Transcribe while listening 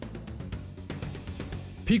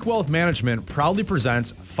Peak Wealth Management proudly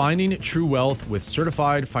presents Finding True Wealth with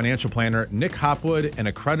certified financial planner Nick Hopwood and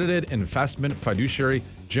accredited investment fiduciary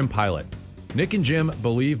Jim Pilot. Nick and Jim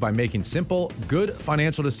believe by making simple, good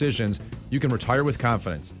financial decisions, you can retire with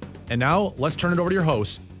confidence. And now let's turn it over to your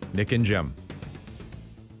hosts, Nick and Jim.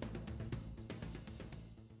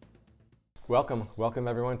 Welcome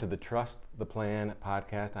everyone to the Trust the Plan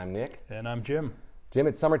podcast. I'm Nick. And I'm Jim. Jim,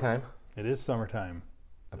 it's summertime. It is summertime.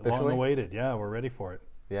 Officially? Long awaited. Yeah, we're ready for it.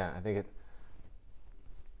 Yeah, I think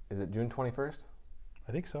is it June 21st?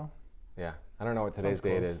 I think so. Yeah, I don't know what today's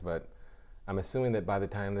date is, but I'm assuming that by the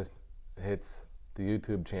time this hits the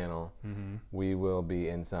YouTube channel, we will be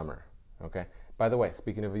in summer, okay? By the way,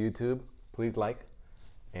 speaking of YouTube, please like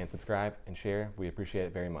and subscribe and share. We appreciate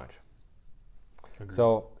it very much. Agreed.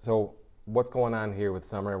 So what's going on here with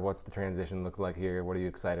summer? What's the transition look like here? What are you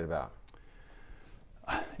excited about?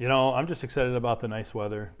 You know, I'm just excited about the nice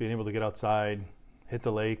weather, being able to get outside, hit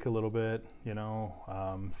the lake a little bit,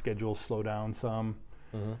 schedules slow down some.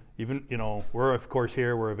 Even, we're of course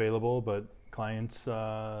here, we're available, but clients,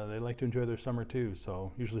 they like to enjoy their summer too.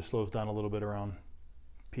 So usually slows down a little bit around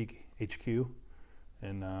peak HQ,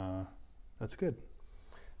 and that's good.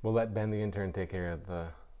 We'll let Ben, the intern, take care of the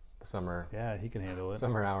summer. Yeah, he can handle it.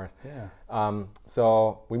 Summer hours. Yeah.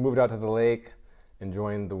 So we moved out to the lake,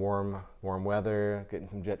 enjoying the warm weather, getting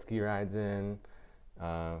some jet ski rides in,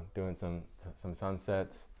 doing some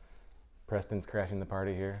sunsets. Preston's crashing the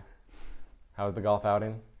party here. How was the golf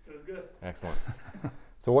outing? It was good. Excellent.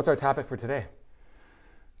 So what's our topic for today?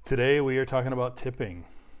 Today we are talking about tipping.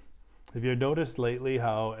 Have you noticed lately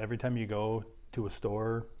how every time you go to a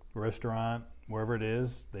store, restaurant, wherever it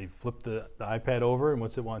is, they flip the iPad over, and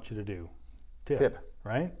what's it want you to do? Tip.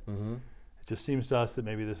 Right? Mm-hmm. It just seems to us that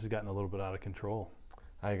maybe this has gotten a little bit out of control.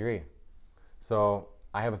 I agree. So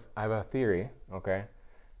I have a theory, okay?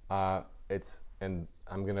 And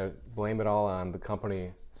I'm gonna blame it all on the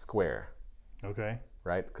company Square. Okay.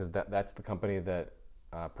 Right? Because that's the company that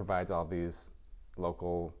provides all these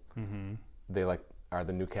local. They are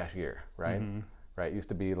the new cashier, right? Right. It used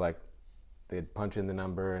to be like they'd punch in the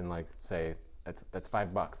number and say that's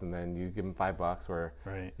 $5, and then you give them $5, or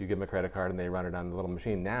you give them a credit card and they run it on the little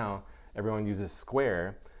machine. Now everyone uses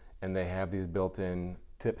Square, and they have these built-in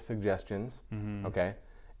tip suggestions. Okay,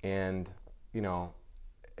 and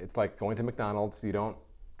it's like going to McDonald's. You don't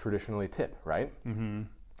traditionally tip, right?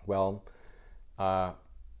 Well,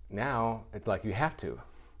 now it's like you have to.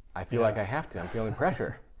 I feel like I have to. I'm feeling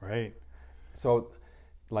pressure. Right. So,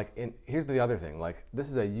 here's the other thing. This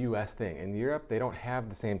is a U.S. thing. In Europe, they don't have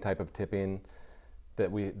the same type of tipping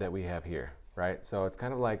that we have here, right? So it's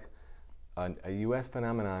kind of like a U.S.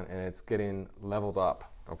 phenomenon, and it's getting leveled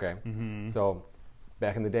up. Okay. So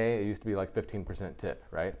back in the day, it used to be like 15% tip,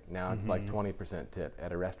 right? Now it's like 20% tip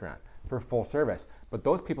at a restaurant for full service. But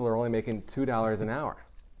those people are only making $2 an hour,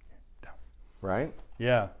 right?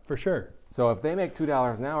 Yeah, for sure. So if they make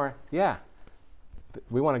 $2 an hour,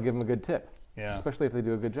 we want to give them a good tip. Yeah. Especially if they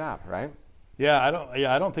do a good job, right? Yeah,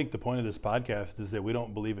 I don't think the point of this podcast is that we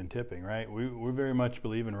don't believe in tipping, right? We very much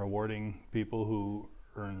believe in rewarding people who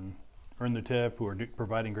earn their tip, who are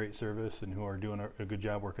providing great service, and who are doing a good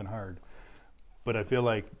job working hard. But I feel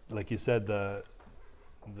like you said, the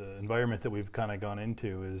environment that we've kind of gone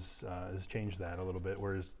into has changed that a little bit,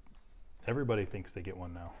 whereas everybody thinks they get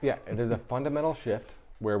one now. Yeah, there's a fundamental shift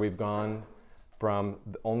where we've gone from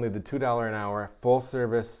only the $2 an hour full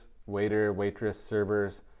service waiter, waitress,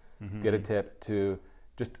 servers get a tip to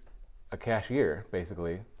just a cashier,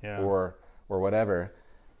 basically, or whatever,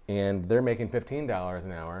 and they're making $15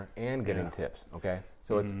 an hour and getting tips. Okay,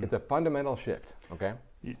 so it's a fundamental shift. Okay.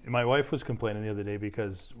 My wife was complaining the other day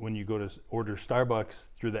because when you go to order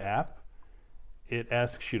Starbucks through the app, it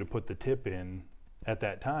asks you to put the tip in at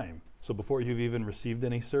that time. So before you've even received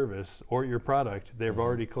any service or your product, they've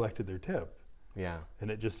already collected their tip. Yeah.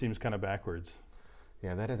 And it just seems kind of backwards.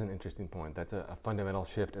 Yeah, that is an interesting point. That's a fundamental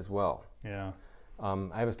shift as well. Yeah.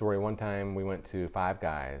 I have a story. One time we went to Five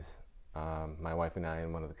Guys, my wife and I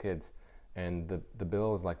and one of the kids, and the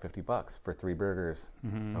bill was like $50 for 3 burgers.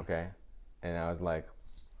 Okay. And I was like,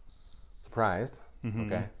 surprised.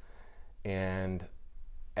 Okay. And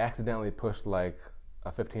accidentally pushed like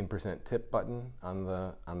a 15% tip button on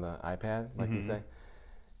the iPad, like you say.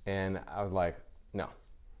 And I was like, no.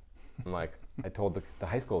 I'm like, I told the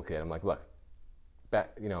high school kid, I'm like, look,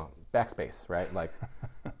 backspace, right? Like,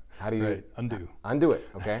 how do you undo it?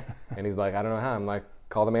 Okay. And he's like, I don't know how. I'm like,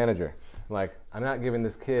 call the manager. I'm like, I'm not giving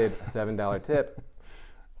this kid a $7 tip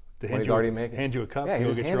when he's already making. Hand you a cup. Yeah,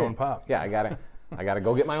 go get your own pop. Yeah, I gotta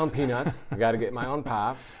go get my own peanuts. I gotta get my own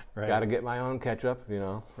pop. Right. Gotta get my own ketchup.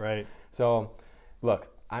 Right. So, look,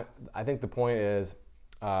 I think the point is,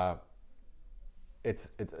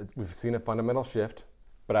 we've seen a fundamental shift,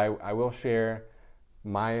 but I will share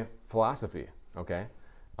my philosophy, okay?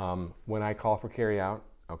 When I call for carryout,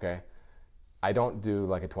 okay, I don't do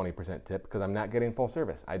like a 20% tip because I'm not getting full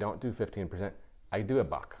service. I don't do 15%. I do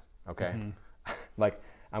 $1, okay? Like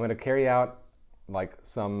I'm gonna carry out like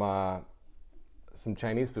some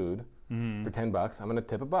Chinese food for $10. I'm gonna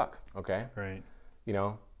tip $1, okay? Right. You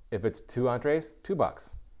know, if it's 2 entrees, $2.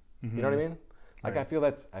 You know what I mean? Like Right.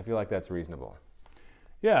 I feel like that's reasonable.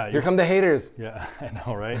 Yeah. Here come the haters. Yeah, I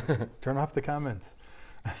know, right? Turn off the comments.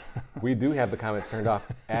 We do have the comments turned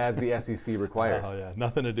off as the SEC requires. Oh yeah,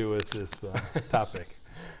 nothing to do with this topic,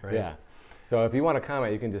 right? Yeah. So if you want to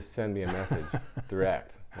comment, you can just send me a message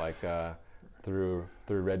direct, like through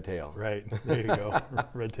Redtail. Right. There you go.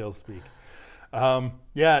 Red tails speak.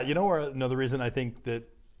 Yeah. You know where another reason I think that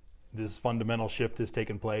this fundamental shift has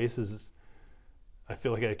taken place is, I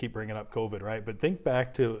feel like I keep bringing up COVID, right? But think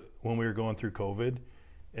back to when we were going through COVID,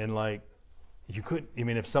 and like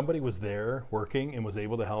if somebody was there working and was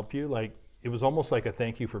able to help you, like it was almost like a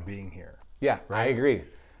thank you for being here. Yeah, Right. I agree.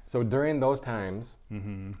 So during those times,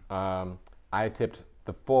 I tipped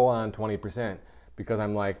the full on 20% because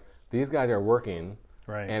I'm like, these guys are working,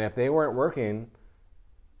 Right. and if they weren't working,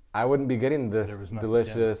 I wouldn't be getting There this was nothing,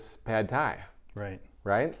 delicious pad thai, Right.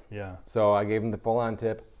 right? Yeah. So I gave them the full on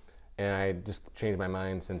tip, and I just changed my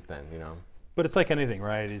mind since then, you know. But it's like anything,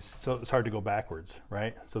 right? It's hard to go backwards,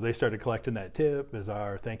 right? So they started collecting that tip as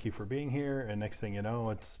our thank you for being here, and next thing you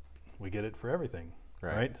know, we get it for everything,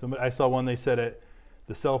 Right. right? I saw one, they said at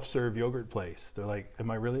the self-serve yogurt place, they're like,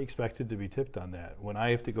 am I really expected to be tipped on that when I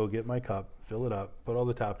have to go get my cup, fill it up, put all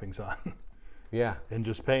the toppings on, Yeah, and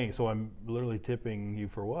just paying? So I'm literally tipping you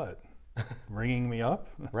for what? Ringing me up?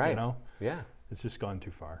 right. You know, Yeah, it's just gone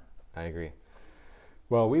too far. I agree.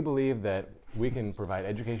 Well, we believe that we can provide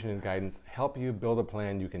education and guidance, help you build a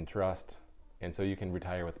plan you can trust, and so you can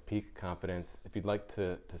retire with peak confidence. If you'd like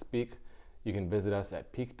to speak, you can visit us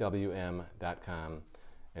at peakwm.com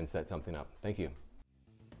and set something up. Thank you.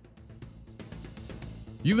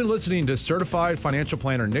 You've been listening to certified financial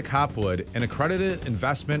planner Nick Hopwood and accredited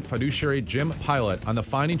investment fiduciary Jim Pilot on the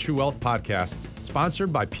Finding True Wealth podcast,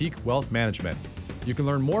 sponsored by Peak Wealth Management. You can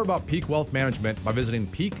learn more about Peak Wealth Management by visiting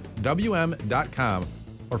peakwm.com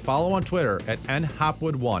or follow on Twitter at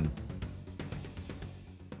nhopwood1.